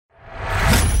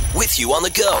with you on the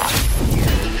go.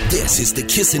 This is the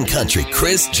Kissin' Country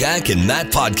Chris, Jack, and Matt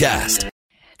podcast.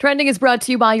 Trending is brought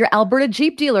to you by your Alberta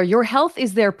Jeep dealer. Your health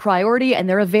is their priority, and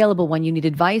they're available when you need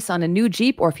advice on a new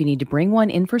Jeep or if you need to bring one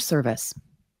in for service.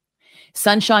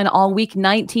 Sunshine all week,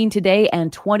 19 today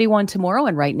and 21 tomorrow,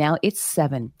 and right now it's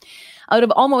 7. Out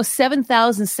of almost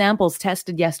 7,000 samples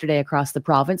tested yesterday across the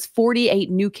province, 48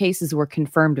 new cases were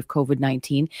confirmed of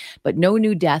COVID-19, but no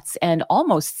new deaths, and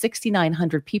almost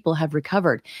 6,900 people have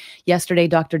recovered. Yesterday,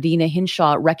 Dr. Dina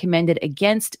Hinshaw recommended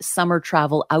against summer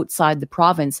travel outside the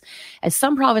province, as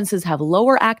some provinces have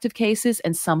lower active cases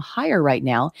and some higher right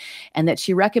now, and that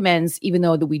she recommends, even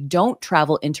though that we don't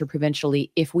travel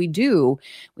interprovincially, if we do,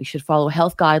 we should follow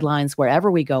health guidelines wherever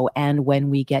we go and when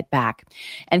we get back.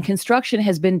 And construction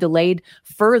has been delayed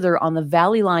further on the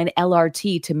Valley Line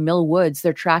LRT to Mill Woods.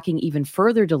 They're tracking even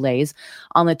further delays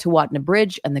on the Tawatna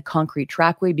Bridge and the concrete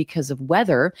trackway because of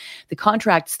weather. The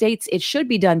contract states it should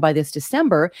be done by this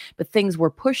December, but things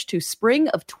were pushed to spring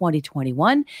of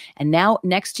 2021, and now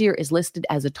next year is listed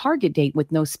as a target date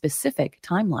with no specific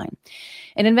timeline.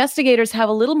 And investigators have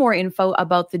a little more info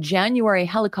about the January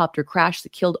helicopter crash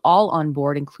that killed all on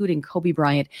board, including Kobe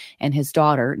Bryant and his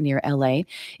daughter near LA.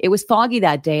 It was foggy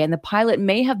that day, and the pilot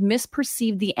may have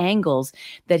misperceived the angles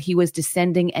that he was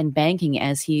descending and banking,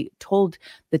 as he told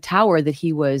the tower that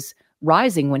he was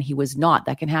rising when he was not.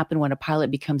 That can happen when a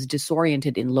pilot becomes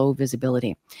disoriented in low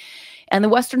visibility. And the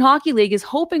Western Hockey League is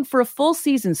hoping for a full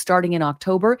season starting in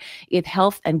October if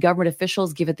health and government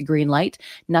officials give it the green light.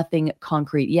 Nothing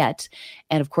concrete yet.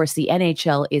 And of course, the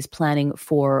NHL is planning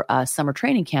for summer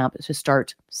training camp to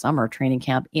start summer training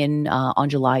camp on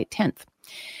July 10th.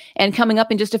 And coming up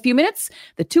in just a few minutes,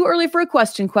 the too early for a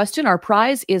question. Our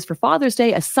prize is for Father's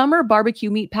Day, a summer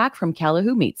barbecue meat pack from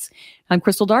Calahoo Meats. I'm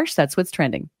Crystal Darsh. That's what's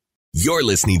trending. You're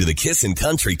listening to the Kissin'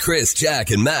 Country Chris, Jack,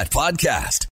 and Matt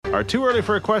podcast. Our too early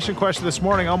for a question this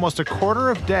morning. Almost a quarter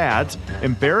of dads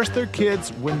embarrass their kids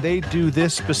when they do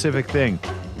this specific thing.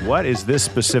 What is this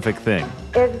specific thing?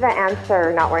 Is the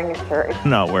answer not wearing a shirt?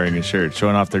 Not wearing a shirt,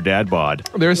 showing off their dad bod.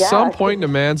 There's some point in a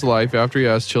man's life after he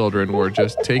has children where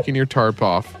just taking your tarp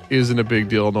off isn't a big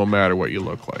deal no matter what you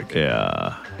look like.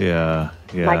 Yeah.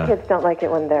 My kids don't like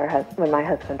it when my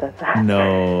husband does that.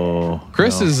 No.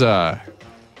 Chris is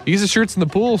he's a shirts in the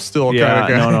pool still kind of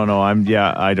guy. No.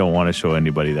 I don't want to show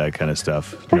anybody that kind of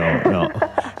stuff. No.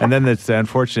 And then it's the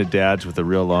unfortunate dads with the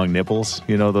real long nipples.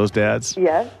 You know those dads?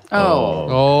 Yes. Oh.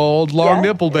 Old long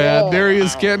nipple dad. There he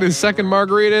is getting his second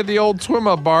margarita at the old swim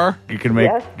up bar. You can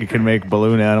make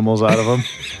balloon animals out of them.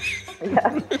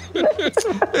 Yes.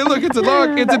 Hey, look, it's a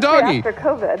dog. It's a doggy. After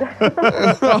COVID.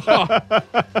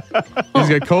 He's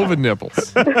got COVID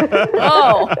nipples.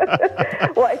 Oh.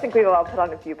 Well, I think we've all put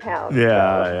on a few pounds.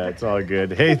 Yeah, it's all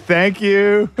good. Hey, thank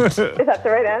you. Is that the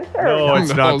right answer? No,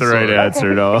 it's not the right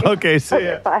answer, no. Okay, see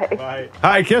ya. Bye.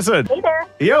 Hi, Kissin'. Hey there.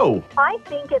 Yo. I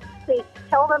think it's they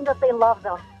tell them that they love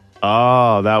them.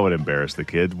 Oh, that would embarrass the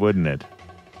kids, wouldn't it?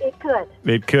 It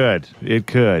could. It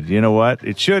could. You know what?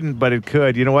 It shouldn't, but it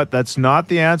could. You know what? That's not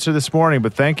the answer this morning,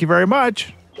 but thank you very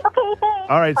much. Okay, thanks.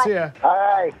 All right, Bye. see ya.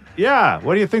 Hi. Yeah,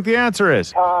 what do you think the answer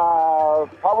is?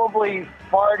 Probably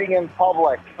farting in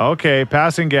public. Okay,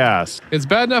 passing gas. It's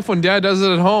bad enough when dad does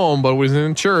it at home, but was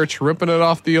in church ripping it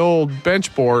off the old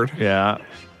bench board. Yeah,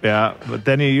 but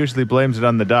then he usually blames it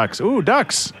on the ducks. Ooh,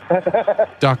 ducks.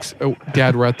 Ducks. Oh,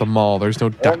 Dad, we're at the mall. There's no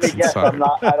ducks Let me guess, inside.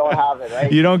 I don't have it,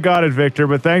 right? You don't got it, Victor,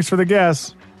 but thanks for the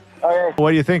guess. Okay.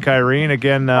 What do you think, Irene?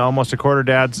 Again, almost a quarter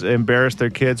dads embarrass their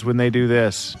kids when they do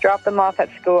this. Drop them off at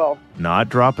school. Not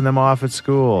dropping them off at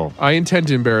school. I intend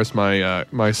to embarrass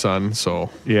my son,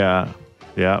 so. Yeah.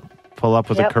 Pull up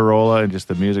with a Corolla and just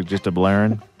the music just a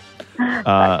blaring.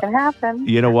 That can happen.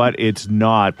 You know what? It's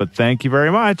not, but thank you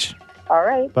very much. All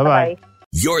right. Bye-bye.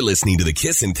 You're listening to the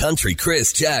Kissin' Country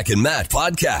Chris, Jack, and Matt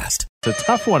podcast. It's a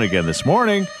tough one again this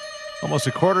morning. Almost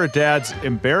a quarter of dads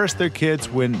embarrass their kids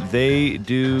when they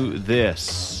do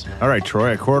this. All right,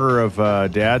 Troy, a quarter of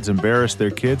dads embarrass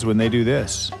their kids when they do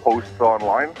this. Post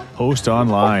online. Post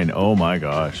online. Oh, my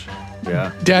gosh.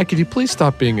 Yeah. Dad, could you please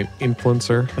stop being an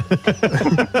influencer?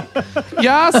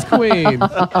 Yes, Queen.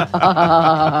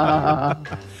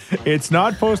 It's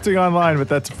not posting online, but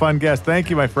that's a fun guess. Thank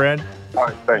you, my friend. All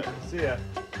right, thanks. See ya.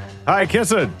 Hi,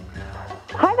 Kissin'.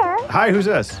 Hi there. Hi, who's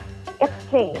this? It's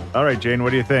Jane. All right, Jane,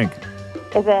 what do you think?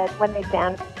 Is it when they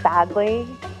dance badly?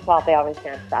 Well, they always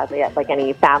dance badly at like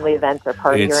any family events or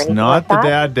party or It's anything not like the that.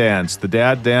 dad dance. The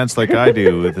dad dance like I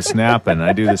do with the snapping.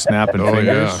 I do the snapping Oh, fingers.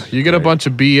 yeah. You get a bunch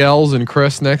of BLs and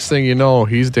Chris, next thing you know,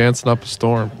 he's dancing up a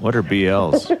storm. What are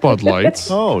BLs? Bud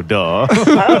Lights. Oh, duh.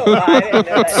 Oh, I didn't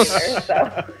know that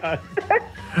either.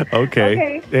 So.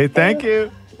 Okay. Hey, thank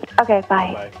you. Okay,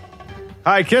 bye.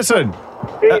 Hi, Kissin'.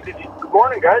 Hey, good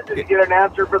morning, guys. Did you get an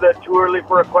answer for the too early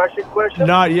for a question?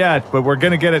 Not yet, but we're going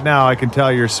to get it now. I can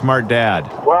tell you're a smart dad.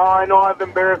 Well, I know I've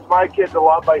embarrassed my kids a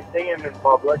lot by singing in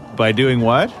public. By doing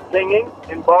what? Singing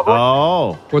in public.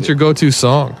 Oh. What's your go-to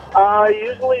song? I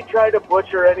usually try to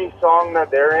butcher any song that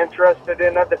they're interested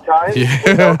in at the time.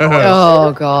 Yeah.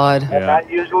 Oh, God. And that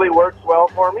usually works well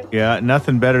for me. Yeah,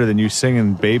 nothing better than you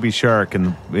singing Baby Shark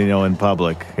in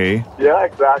public, hey? Yeah,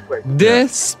 exactly.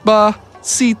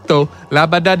 Despacito, la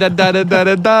ba da da da da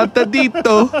da da da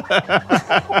dito.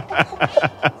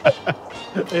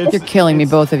 You're killing me,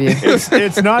 both of you.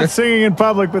 It's not singing in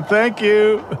public, but thank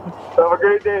you. Have a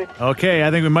great day. Okay,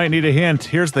 I think we might need a hint.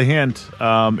 Here's the hint.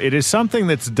 It is something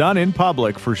that's done in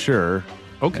public for sure,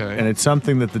 Okay. and it's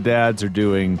something that the dads are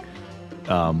doing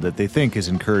that they think is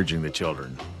encouraging the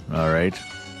children. All right?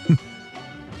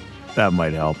 That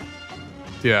might help.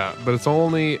 Yeah, but it's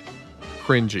only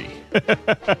cringy.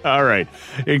 All right.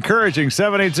 Encouraging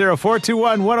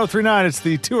 780-421-1039. It's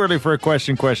the too early for a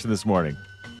question this morning.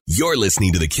 You're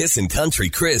listening to the Kissin' Country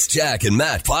Chris, Jack, and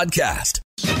Matt podcast.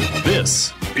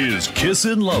 This is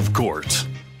Kissin' Love Court.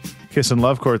 Kissin'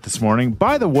 Love Court this morning.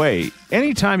 By the way,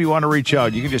 anytime you want to reach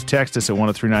out, you can just text us at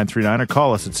 103939 or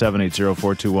call us at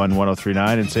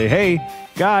 780-421-1039 and say, hey,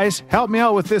 guys, help me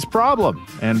out with this problem.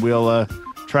 And we'll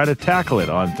try to tackle it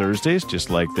on Thursdays, just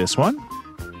like this one.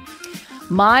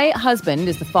 My husband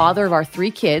is the father of our 3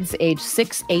 kids, age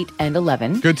 6, 8, and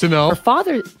 11. Good to know. For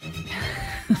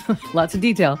lots of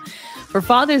detail. For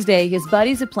Father's Day, his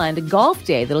buddies have planned a golf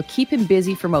day that'll keep him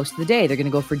busy for most of the day. They're going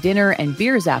to go for dinner and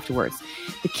beers afterwards.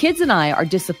 The kids and I are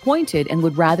disappointed and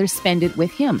would rather spend it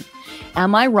with him.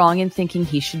 Am I wrong in thinking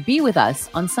he should be with us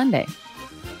on Sunday?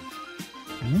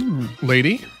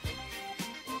 Lady,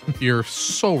 you're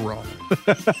so wrong.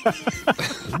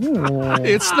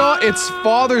 It's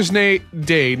Father's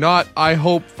Day, not I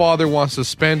hope Father wants to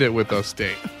spend it with us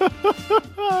day.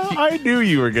 I knew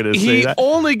you were going to say He that.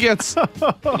 only gets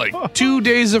like 2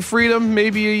 days of freedom,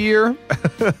 maybe a year.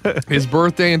 His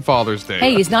birthday and Father's Day.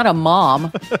 Hey, he's not a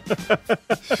mom.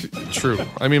 True.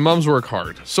 I mean, moms work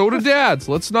hard. So do dads.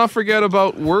 Let's not forget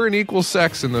about we're an equal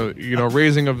sex in the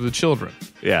raising of the children.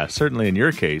 Yeah, certainly in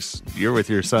your case, you're with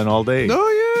your son all day.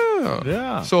 Oh, yeah.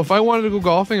 Yeah. So if I wanted to go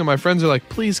golfing and my friends are like,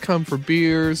 please come for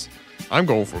beers, I'm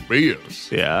going for beers.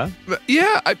 Yeah.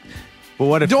 Yeah. But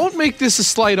what if... Don't make this a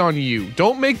slight on you.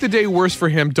 Don't make the day worse for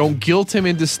him. Don't guilt him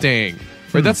into staying.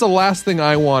 Right? That's the last thing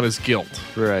I want is guilt.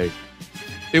 Right.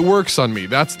 It works on me.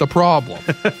 That's the problem.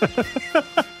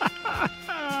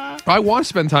 I want to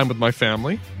spend time with my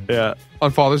family Yeah.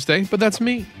 on Father's Day, but that's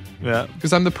me Yeah.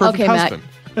 because I'm the perfect Okay, Matt. husband.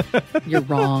 You're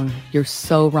wrong. You're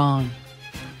so wrong.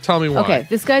 Tell me why. Okay,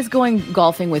 this guy's going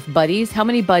golfing with buddies. How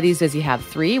many buddies does he have?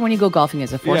 3? When you go golfing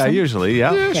as a foursome? Yeah, usually.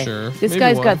 Yeah. Yeah, Okay. sure. This Maybe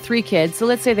guy's one. got 3 kids. So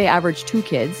let's say they average 2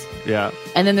 kids. Yeah.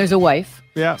 And then there's a wife.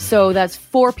 Yeah. So that's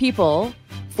 4 people,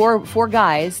 four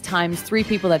guys times 3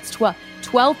 people. That's 12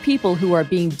 people who are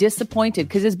being disappointed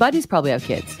because his buddies probably have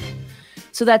kids.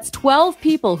 So that's 12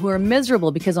 people who are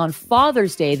miserable because on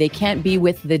Father's Day, they can't be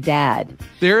with the dad.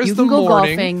 There's You the can go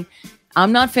morning. golfing.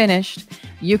 I'm not finished.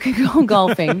 You can go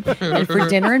golfing and for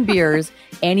dinner and beers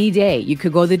any day. You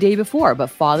could go the day before, but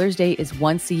Father's Day is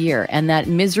once a year. And that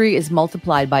misery is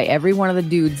multiplied by every one of the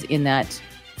dudes in that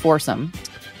foursome.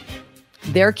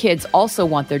 Their kids also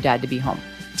want their dad to be home.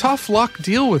 Tough luck,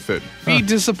 deal with it. Be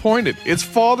disappointed. It's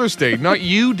Father's Day, not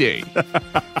you day.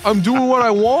 I'm doing what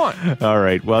I want. All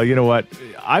right. Well, you know what?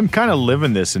 I'm kind of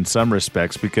living this in some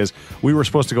respects because we were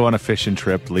supposed to go on a fishing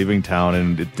trip leaving town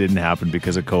and it didn't happen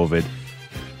because of COVID.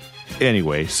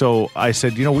 Anyway, so I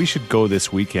said, we should go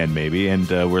this weekend maybe, and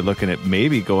we're looking at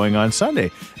maybe going on Sunday.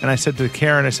 And I said to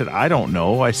Karen, I said, I don't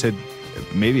know. I said,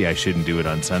 maybe I shouldn't do it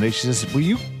on Sunday. She says, well,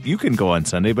 you can go on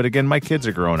Sunday, but again, my kids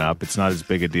are grown up. It's not as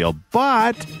big a deal.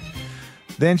 But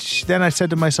then I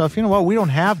said to myself, you know what? We don't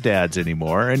have dads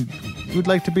anymore, and we'd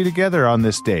like to be together on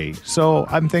this day. So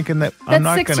I'm thinking that I'm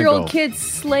not going to go. That 6-year-old kid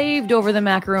slaved over the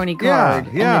macaroni card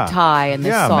and yeah. the tie and the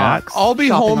Yeah, Matt. socks. I'll be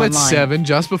shopping home at online. 7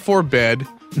 just before bed,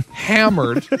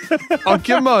 hammered. I'll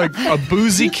give him a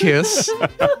boozy kiss.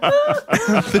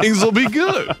 Things will be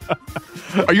good.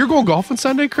 Are you going golfing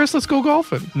Sunday, Chris? Let's go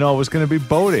golfing. No, it was going to be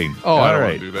boating. Oh, I All don't right.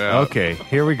 wanna do that. Okay,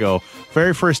 here we go.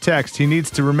 Very first text. He needs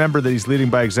to remember that he's leading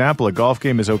by example. A golf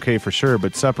game is okay for sure,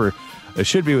 but supper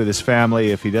should be with his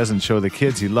family. If he doesn't show the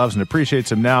kids he loves and appreciates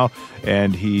them now,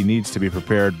 and he needs to be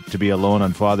prepared to be alone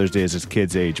on Father's Day as his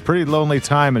kids age. Pretty lonely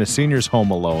time in a senior's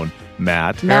home alone.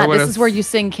 Matt. Matt, what this if- is where you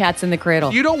sing Cats in the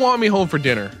Cradle. You don't want me home for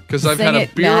dinner because I've Sing had a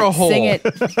it, beer Matt, a hole. Sing it.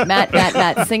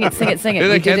 Matt, sing it.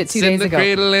 We did it 2 days the ago.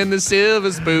 cradle and the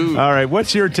silver spoon. All right,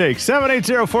 what's your take?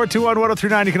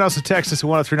 780-421-1039. You can also text us at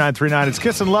 103939. It's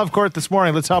Kiss and Love Court this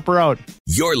morning. Let's help her out.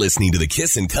 You're listening to the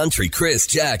Kissin' Country Chris,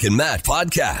 Jack, and Matt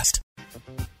podcast.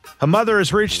 A mother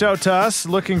has reached out to us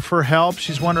looking for help.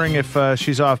 She's wondering if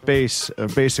she's off base.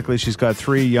 Basically, she's got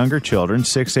 3 younger children,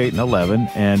 6, 8, and 11,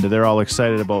 and they're all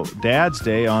excited about Dad's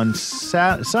Day on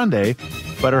Sunday,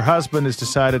 but her husband has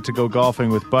decided to go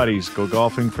golfing with buddies, go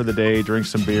golfing for the day, drink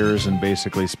some beers, and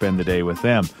basically spend the day with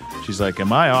them. She's like,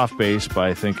 am I off base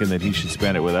by thinking that he should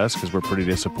spend it with us because we're pretty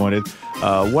disappointed?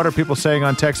 What are people saying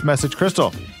on text message?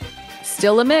 Crystal?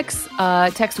 Still a mix.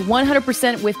 Text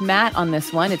 100% with Matt on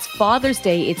this one. It's Father's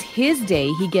Day. It's his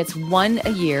day. He gets 1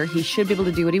 a year. He should be able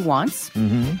to do what he wants.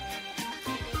 Mm-hmm.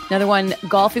 Another one,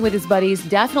 golfing with his buddies.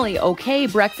 Definitely okay.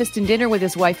 Breakfast and dinner with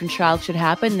his wife and child should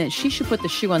happen. That she should put the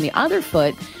shoe on the other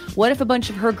foot. What if a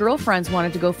bunch of her girlfriends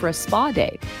wanted to go for a spa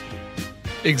day?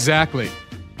 Exactly.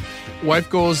 Wife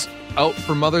goes out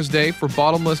for Mother's Day for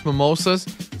bottomless mimosas,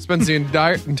 spends the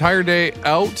entire day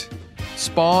out,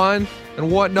 spawn,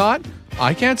 and whatnot.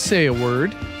 I can't say a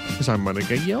word because I'm going to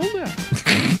get yelled at.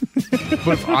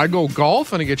 But if I go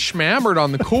golf and I get schmammered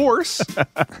on the course.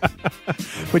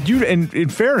 But you, in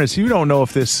fairness, you don't know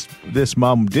if this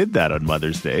mom did that on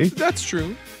Mother's Day. That's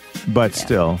true. But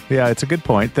still, yeah, it's a good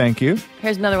point. Thank you.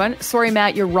 Here's another one. Sorry,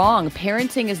 Matt, you're wrong.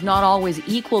 Parenting is not always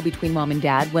equal between mom and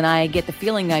dad. When I get the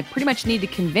feeling I pretty much need to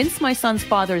convince my son's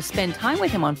father to spend time with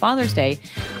him on Father's Day,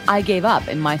 I gave up,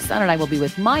 and my son and I will be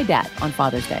with my dad on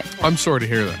Father's Day. I'm sorry to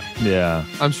hear that. Yeah.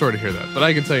 I'm sorry to hear that. But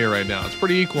I can tell you right now, it's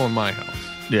pretty equal in my house.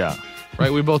 Yeah.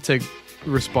 Right? We both take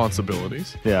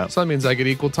responsibilities. Yeah. So that means I get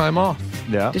equal time off.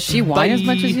 Yeah. Does she whine as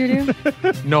much as you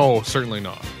do? No, certainly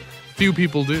not. Few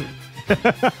people do.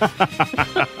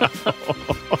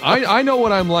 I know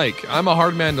what I'm like. I'm a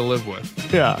hard man to live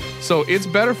with. Yeah. So it's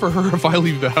better for her if I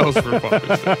leave the house for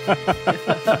Father's Day.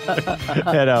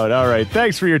 Head out. All right.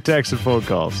 Thanks for your texts and phone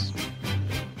calls.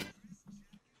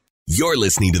 You're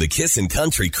listening to the Kissin'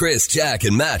 Country Chris, Jack,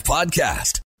 and Matt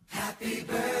podcast. Happy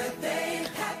birthday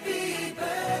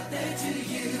to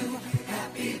you.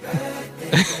 Happy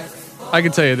birthday. I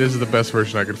can tell you this is the best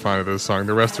version I could find of this song.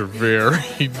 The rest are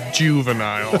very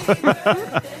juvenile.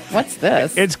 What's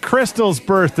this? It's Crystal's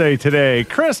birthday today.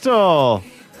 Crystal!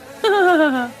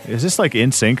 Is this like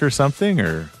NSYNC or something?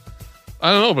 Or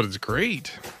I don't know, but it's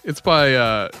great. It's by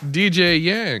DJ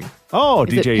Yang. Oh,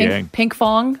 Is DJ it Yang. Pink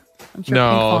Fong? I'm sure No.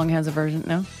 Pink Fong has a version.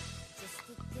 No?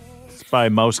 It's by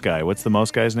Mouse Guy. What's the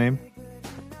Mouse Guy's name?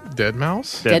 Dead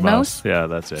Mouse? Dead Mouse? Yeah,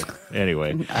 that's it.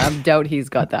 Anyway. I doubt he's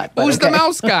got that. but Who's the okay.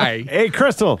 mouse guy? Hey,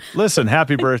 Crystal, listen,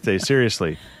 happy birthday.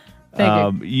 Seriously.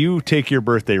 Thank you take your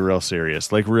birthday real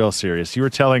serious, like real serious. You were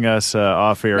telling us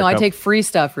off air. No, I take free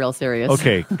stuff real serious.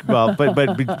 Okay, well,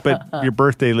 but your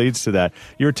birthday leads to that.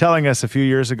 You were telling us a few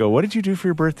years ago. What did you do for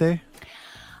your birthday?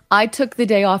 I took the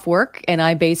day off work and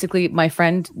my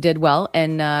friend did well,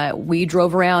 and we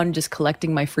drove around just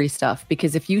collecting my free stuff,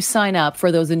 because if you sign up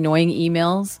for those annoying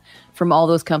emails from all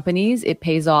those companies, it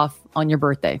pays off on your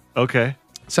birthday. Okay.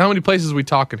 So how many places are we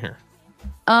talking here?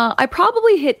 I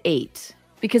probably hit 8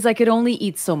 because I could only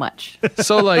eat so much.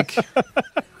 So like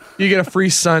you get a free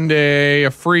sundae,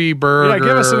 a free burger. Yeah,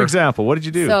 give us an example. What did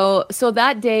you do? So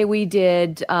that day we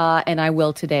did, and I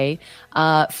will today,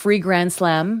 free Grand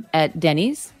Slam at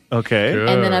Denny's. Okay. Good.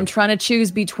 And then I'm trying to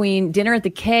choose between dinner at the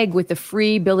Keg with the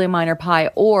free Billy Miner pie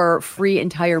or free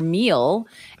entire meal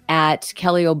at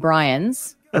Kelly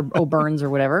O'Brien's or O'Byrne's or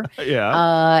whatever.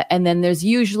 Yeah. And then there's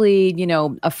usually,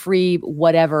 a free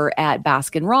whatever at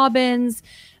Baskin Robbins.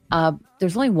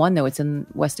 There's only one though. It's in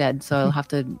West Ed. So I'll have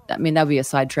to, that would be a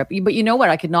side trip. But you know what?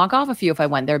 I could knock off a few if I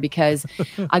went there, because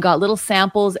I got little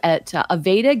samples at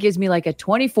Aveda gives me like a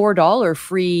 $24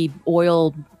 free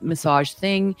oil massage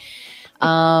thing.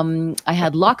 I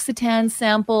had L'Occitane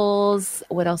samples.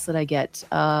 What else did I get?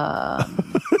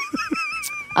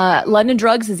 London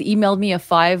Drugs has emailed me a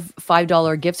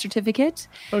 $5 gift certificate.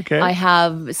 Okay. I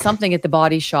have something at the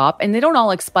Body Shop, and they don't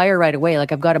all expire right away.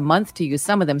 Like I've got a month to use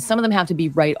some of them. Some of them have to be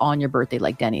right on your birthday,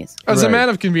 like Denny's. As a Right. man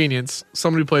of convenience,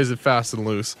 somebody plays it fast and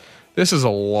loose. This is a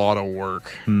lot of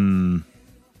work.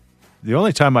 The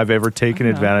only time I've ever taken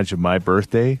advantage of my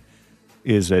birthday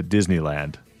is at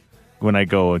Disneyland. When I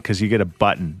go, because you get a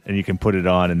button and you can put it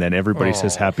on, and then everybody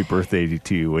says happy birthday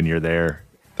to you when you're there.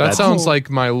 That sounds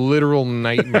like my literal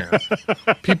nightmare.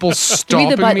 People Give me stopping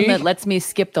the button me. that lets me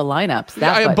skip the lineups.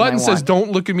 Yeah, That a button I says want.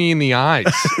 don't look at me in the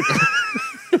eyes.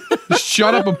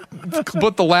 Shut up and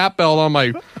put the lap belt on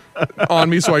my on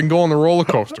me so I can go on the roller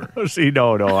coaster. See,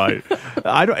 no, I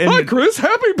don't. And Hi, Chris.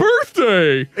 Happy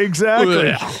birthday.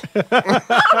 exactly.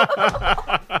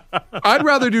 I'd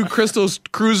rather do Crystal's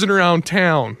cruising around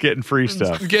town, Getting free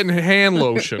stuff. getting hand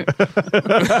lotion.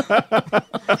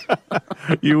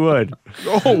 You would.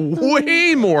 Oh,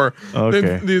 way more Okay.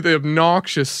 than the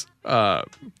obnoxious.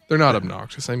 They're not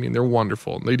obnoxious. I mean, they're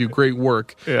wonderful. They do great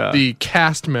work. Yeah. The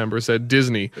cast members at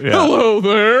Disney. Yeah. Hello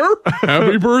there.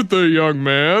 Happy birthday, young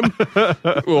man.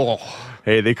 Oh,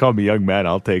 Hey, they call me young man.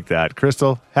 I'll take that.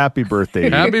 Crystal, happy birthday. to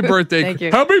you. happy birthday. Thank you.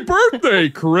 Happy birthday,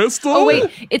 Crystal. Oh, wait.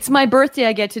 It's my birthday.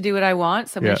 I get to do what I want.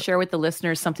 So I'm going Yeah. to share with the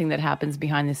listeners something that happens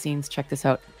behind the scenes. Check this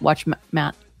out. Watch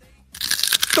Matt.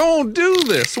 Don't do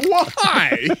this.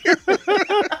 Why?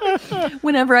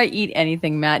 Whenever I eat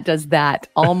anything, Matt does that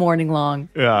all morning long.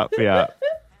 Yeah.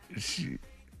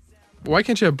 Why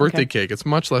can't you have birthday Okay. cake? It's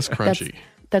much less crunchy.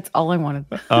 That's all I wanted.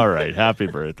 All right. Happy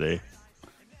birthday.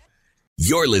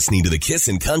 You're listening to the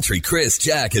Kissin' Country Chris,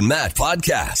 Jack, and Matt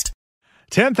podcast.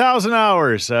 10,000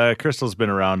 hours. Crystal's been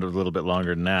around a little bit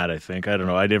longer than that, I think. I don't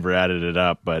know. I never added it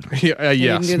up, but Yeah,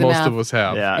 yes, do the most math. of us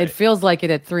have. yeah. It feels like it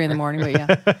at 3 a.m, but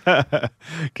yeah.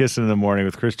 Kissing in the morning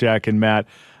with Chris, Jack, and Matt.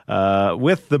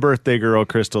 With the birthday girl,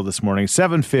 Crystal, this morning,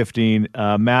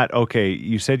 7:15. Matt, okay,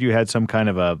 you said you had some kind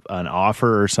of an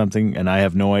offer or something, and I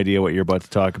have no idea what you're about to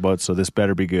talk about, so this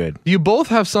better be good. You both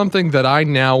have something that I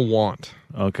now want.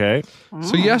 Okay?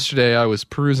 So yesterday I was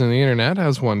perusing the internet,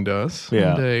 as one does,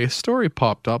 Yeah. and a story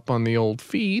popped up on the old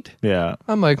feed. Yeah.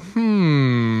 I'm like,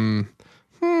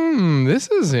 this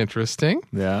is interesting.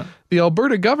 Yeah. The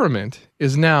Alberta government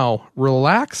is now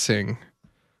relaxing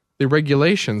the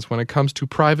regulations when it comes to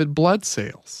private blood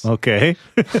sales. Okay.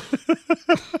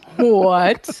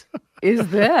 What is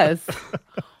this?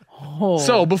 Oh.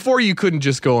 So before you couldn't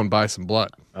just go and buy some blood,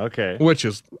 Okay. which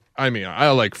is, I mean, I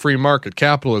like free market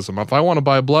capitalism. If I want to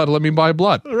buy blood, let me buy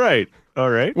blood. Right. All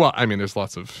right. Well, I mean, there's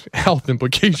lots of health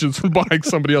implications from buying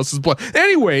somebody else's blood.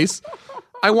 Anyways,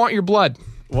 I want your blood.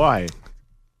 Why?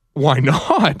 Why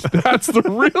not? That's the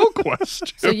real question.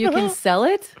 So you can sell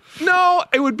it? No,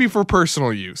 it would be for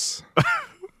personal use.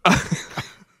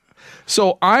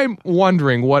 So I'm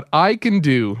wondering what I can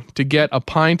do to get a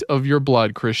pint of your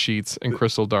blood, Chris Sheets and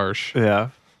Crystal Darsh.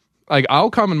 Yeah. Like, I'll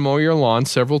come and mow your lawn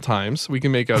several times. We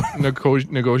can make a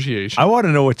negotiation. I want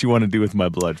to know what you want to do with my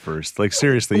blood first. Like,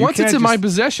 seriously. you Once it's can't in my just-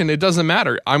 possession, it doesn't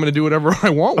matter. I'm going to do whatever I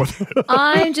want with it.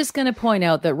 I'm just going to point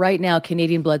out that right now,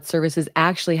 Canadian Blood Services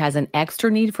actually has an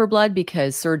extra need for blood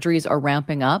because surgeries are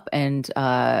ramping up and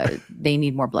they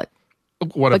need more blood.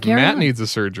 What if carry Matt on. needs a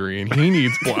surgery and he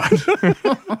needs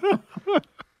blood?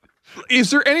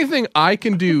 Is there anything I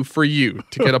can do for you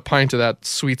to get a pint of that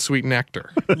sweet, sweet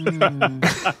nectar?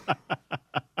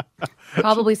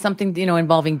 Probably something,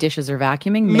 involving dishes or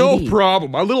vacuuming. Maybe. No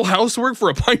problem. A little housework for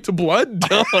a pint of blood?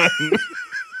 Done.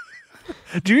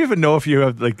 Do you even know if you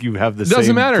have the Doesn't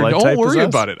same matter. blood Don't type as worry us?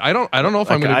 about it. I don't know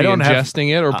if I'm Like, going I to be don't have-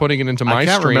 ingesting it or putting it into my I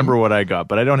can't stream. remember what I got,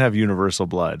 but I don't have universal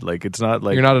blood. Like, it's not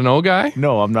like You're not an O guy?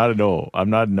 No, I'm not an O. I'm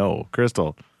not an O.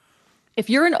 Crystal. If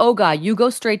you're an O guy, you go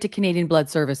straight to Canadian Blood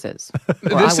Services. or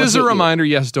I This will is a hit you. reminder.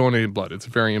 Yes, donate blood. It's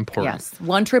very important. Yes.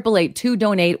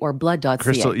 1-888-2donate or blood.ca.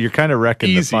 Crystal, you're kind of wrecking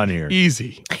the Easy, fun here.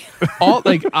 easy. All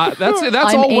that's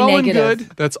I'm all A well negative. and good.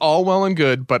 That's all well and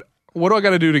good. But what do I got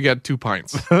to do to get 2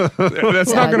 pints? That's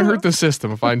not going to hurt the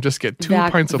system if I just get 2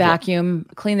 pints of blood. vacuum,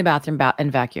 clean the bathroom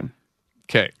and vacuum.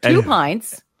 Okay. 2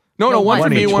 pints. No, one for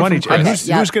One me, each, one one from each. And Chris.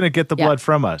 who's going to get the Yeah. blood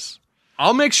from us?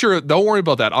 I'll make sure. Don't worry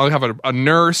about that. I'll have a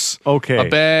nurse. Okay. A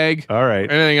bag. All right.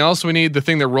 Anything else we need? The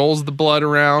thing that rolls the blood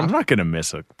around. I'm not going to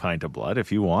miss a pint of blood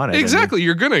if you want it. Exactly.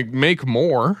 You're going to make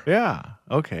more. Yeah.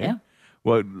 Okay. Yeah.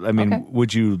 Well, I mean, Okay.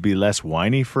 would you be less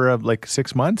whiny for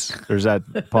 6 months? Or is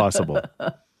that possible?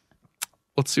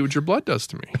 Let's see what your blood does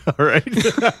to me. All right.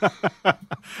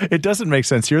 It doesn't make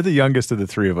sense. You're the youngest of the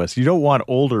three of us. You don't want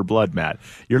older blood, Matt.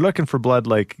 You're looking for blood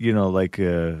like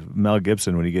Mel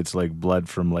Gibson when he gets blood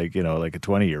from like a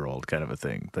 20-year-old kind of a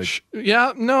thing.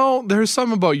 Yeah, no, there's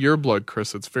something about your blood,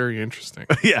 Chris. It's very interesting.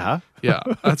 Yeah. Yeah,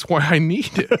 that's why I need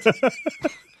it.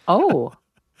 Oh.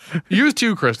 You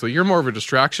too, Crystal. You're more of a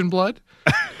distraction blood.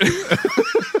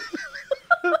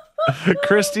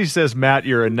 Christy says, Matt,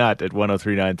 you're a nut at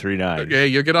 103939. Okay,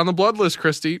 you get on the blood list,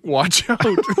 Christy. Watch out.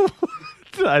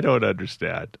 I don't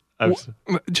understand.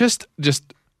 Just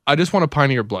I just want a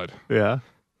pint of your blood. Yeah.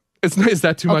 Is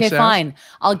that too much Okay, to fine.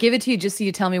 I'll give it to you just so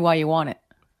you tell me why you want it.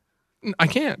 ask? I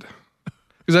can't.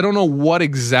 Because I don't know what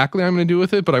exactly I'm going to do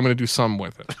with it, but I'm going to do some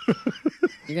with it.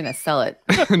 You're going to sell it.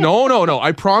 No.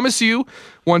 I promise you,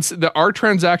 once our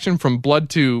transaction from blood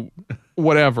to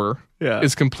whatever Yeah.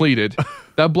 is completed,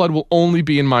 that blood will only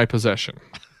be in my possession.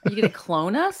 Are you going to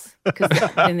clone us? Because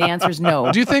then the answer is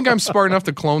no. Do you think I'm smart enough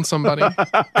to clone somebody?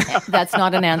 That's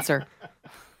not an answer.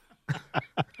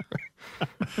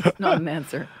 That's not an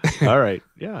answer. All right.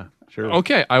 Yeah, sure.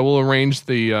 Okay, I will arrange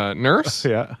the nurse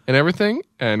Yeah. and everything.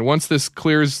 And once this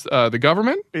clears the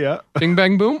government, Yeah. bing,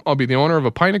 bang, boom, I'll be the owner of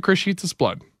a pint of Chris Sheets'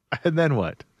 blood. And then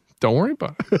what? Don't worry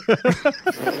about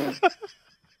it.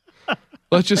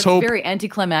 Let's just That's hope. very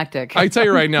anticlimactic. I tell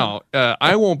you right now,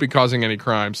 I won't be causing any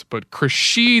crimes, but Chris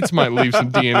Sheets might leave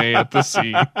some DNA at the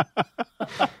scene.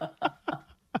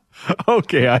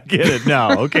 Okay, I get it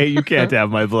now. Okay, you can't have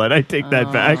my blood. I take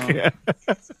that back.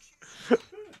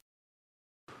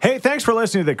 Hey, thanks for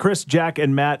listening to the Chris, Jack,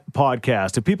 and Matt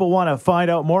podcast. If people want to find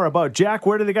out more about Jack,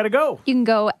 where do they got to go? You can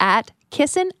go at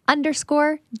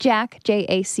kissin_Jack,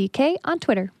 Jack, on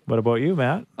Twitter. What about you,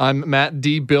 Matt? I'm Matt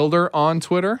D. Builder on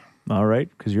Twitter. All right,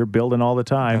 because you're building all the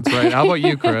time. That's right. How about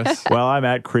you, Chris? Well, I'm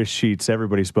at Chris Sheets.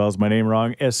 Everybody spells my name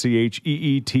wrong,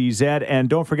 SCHEETZ. And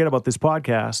don't forget about this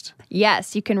podcast.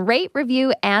 Yes, you can rate,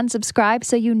 review, and subscribe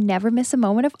so you never miss a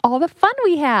moment of all the fun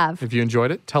we have. If you enjoyed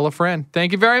it, tell a friend.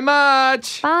 Thank you very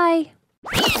much. Bye.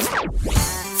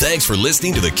 Thanks for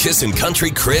listening to the Kissin' Country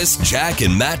Chris, Jack,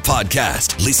 and Matt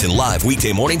podcast. Listen live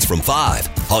weekday mornings from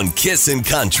 5 on Kissin'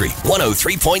 Country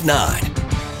 103.9.